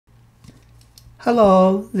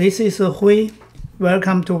Hello, this is Hui.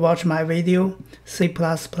 Welcome to watch my video, C++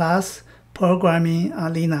 Programming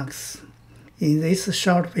on Linux. In this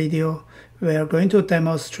short video, we are going to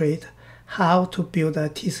demonstrate how to build a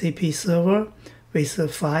TCP server with a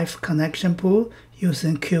 5 connection pool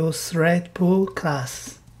using QThreadPool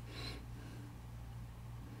class.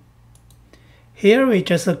 Here we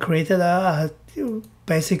just created a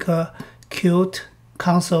basic Qt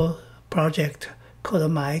console project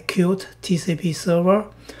called my QTcp Server.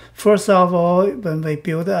 First of all, when we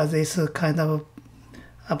build this kind of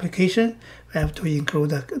application, we have to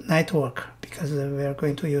include a network because we are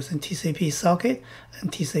going to use a TCP socket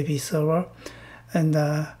and TCP server, and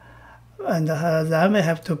then we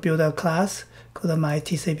have to build a class called my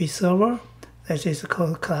TCP server. That is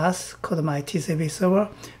called class called my TCP server,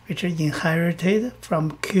 which is inherited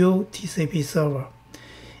from QTcp server.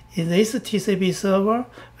 In this TCP server,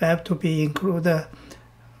 we have to be include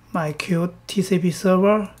my QTcp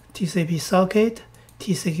server, TCP socket,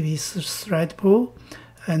 Tcp ThreadPool,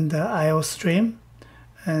 and IO stream.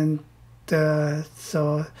 And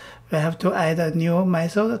so we have to add a new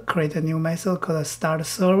method, create a new method called start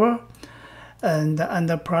server. And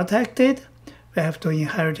under protected, we have to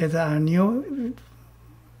inherit a new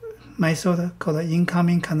method called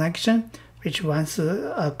incoming connection, which once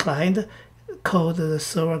a client code the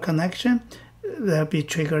server connection, will be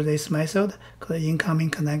trigger this method called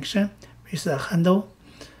incoming connection with a handle.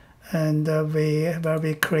 And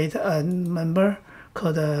we create a member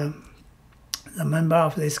called the member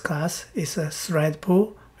of this class is a thread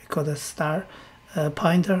pool. We call the start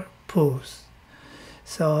pointer pools.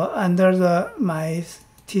 So under my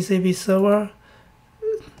TCP server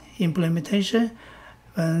implementation,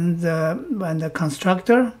 when the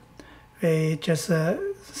constructor, we just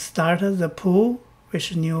start the pool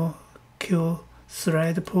with new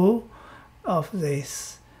QThreadPool of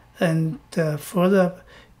this, and for the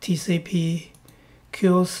TCP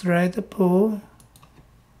QThreadPool,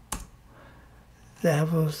 they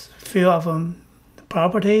have a few of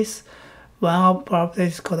properties. One of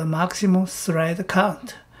properties called maximum thread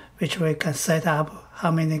count, which we can set up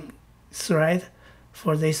how many threads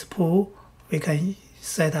for this pool we can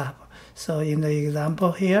set up. So in the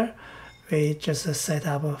example here, we just set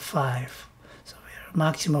up 5. So we are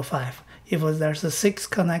maximum 5. If there's a 6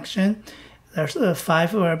 connection, there's a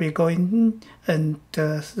 5 will be going, and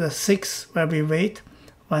the 6 will be wait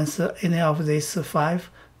once any of these 5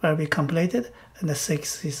 will be completed, and the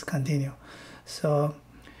 6 is continue. So,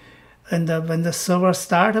 and when the server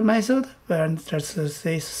start method, when there's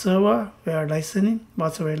this server, we are listening.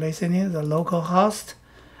 What we're listening, the local host,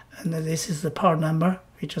 and this is the port number,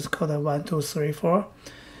 which is called 1234.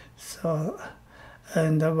 So,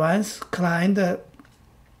 and once client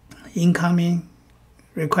incoming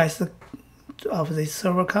request of the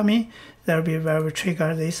server coming, there will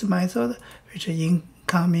trigger this method, which is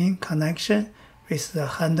incoming connection with the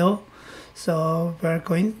handle. So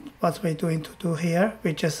what we're going to do here,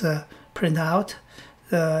 we just print out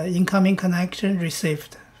the incoming connection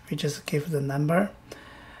received. We just give the number,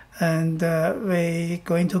 and we're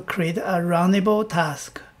going to create a runnable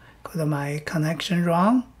task called my connection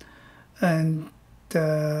run, and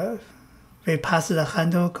we pass the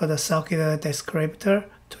handle called the socket descriptor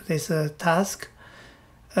to this task,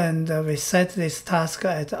 and we set this task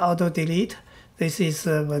at auto delete. This is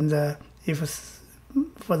when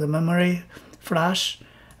for the memory flash,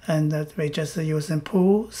 and we just using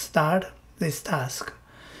pool start this task.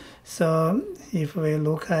 So if we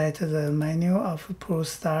look at the menu of pool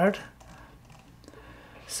start,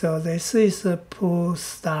 so this is a pool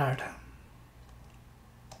start.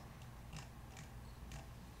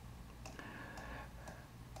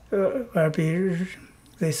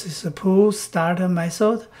 This is a pool starter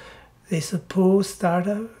method. This is pool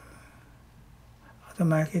starter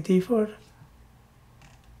automatic default.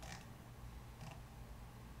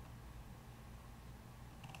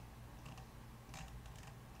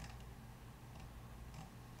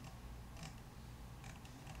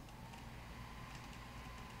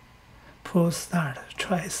 Pool start,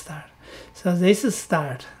 try start. So this is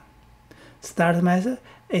start method.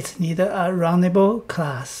 It needs a runnable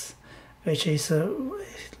class, which is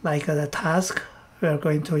like the task we are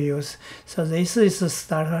going to use. So this is a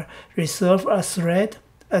starter, reserve a thread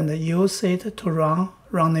and use it to run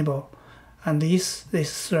runnable. And this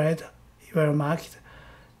thread will mark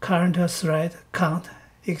current thread count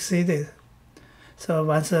exceeded. So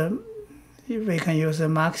once we can use the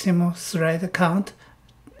maximum thread count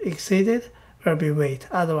exceeded, will be wait.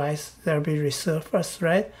 Otherwise, there will be reserved a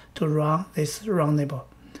thread to run this runnable.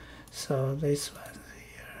 So this one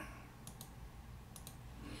here.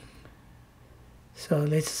 So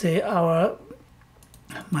let's say our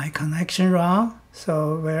my connection run.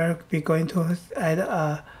 So we're going to add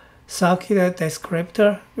a socket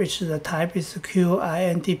descriptor, which the type is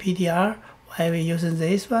QTcpServer. Why are we using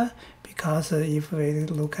this one? Because if we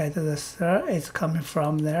look at the server, it's coming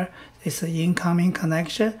from there. It's an incoming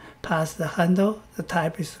connection past the handle. The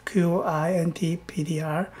type is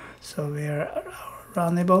QTcpServer. So we're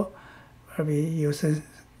runnable. We'll be using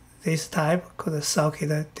this type called the socket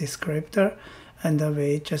descriptor, and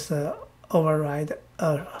we just override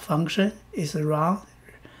a function is run,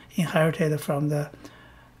 inherited from the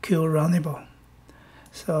QRunnable.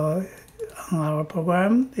 So on our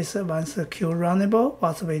program, this once the QRunnable,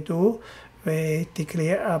 what we do, we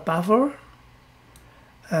declare a buffer,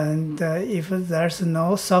 and if there's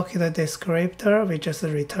no socket descriptor, we just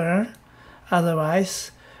return.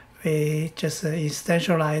 Otherwise, we just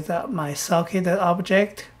instantialize my socket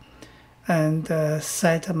object and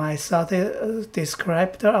set my socket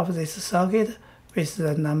descriptor of this socket with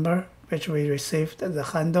the number which we received the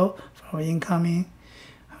handle from incoming.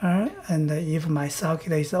 And if my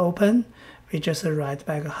socket is open, we just write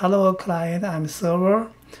back, hello client, I'm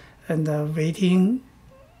server, and waiting,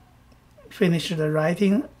 finish the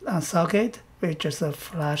writing on socket, we just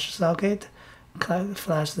flash socket,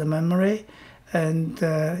 flash the memory, and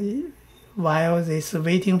while this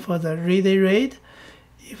waiting for the read,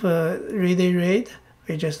 if read,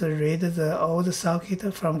 we just read the old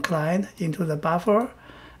socket from client into the buffer,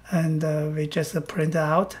 and we just print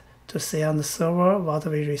out to see on the server what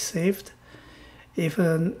we received. If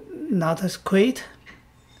not as quit,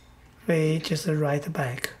 we just write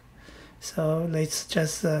back. So let's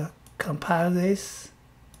just compile this,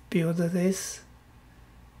 build this.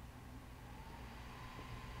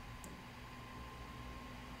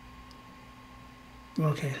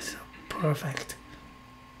 Okay, so perfect.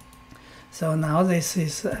 So now this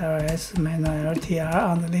is ls -ltr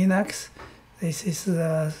on the Linux. This is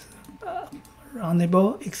the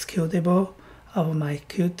runnable, executable of my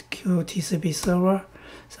QTcp server.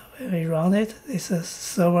 So when we run it, this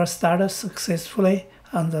server started successfully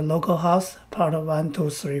on the localhost port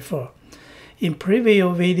 1234. In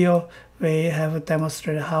previous video, we have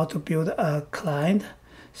demonstrated how to build a client.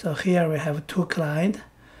 So here we have two clients,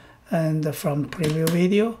 and from previous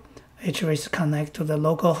video, which is connect to the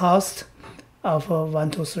localhost of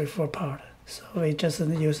 1234 port. So we just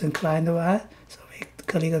using client 1. So we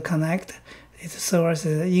click connect. It serves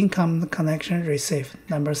the income connection received,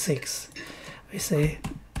 number 6. We say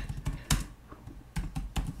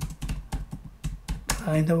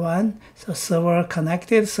client 1. So server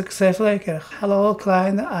connected successfully. Hello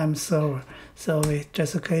client, I'm server. So we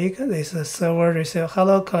just click this server receive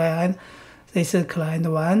hello client. This is client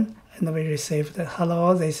 1, and we received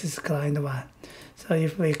hello. This is client 1. So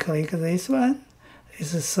if we click this one,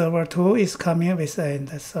 this is server 2 is coming with end.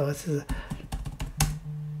 So it's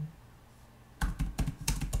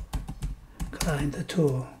client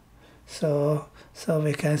 2. So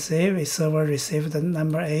we can see we server received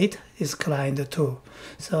number 8 is client 2.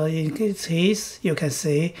 So in this case, you can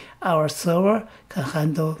see our server can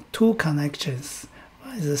handle 2 connections.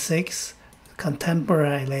 One is 6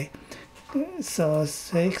 contemporarily. So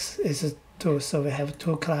 6 is 2. So we have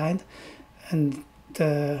 2 clients, and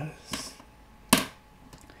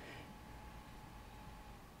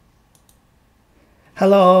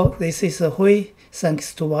hello, this is Hui.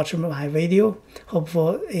 Thanks to watching my video.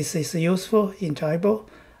 Hopefully it is useful, enjoyable,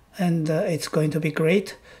 and it's going to be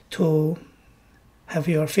great to have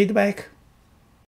your feedback.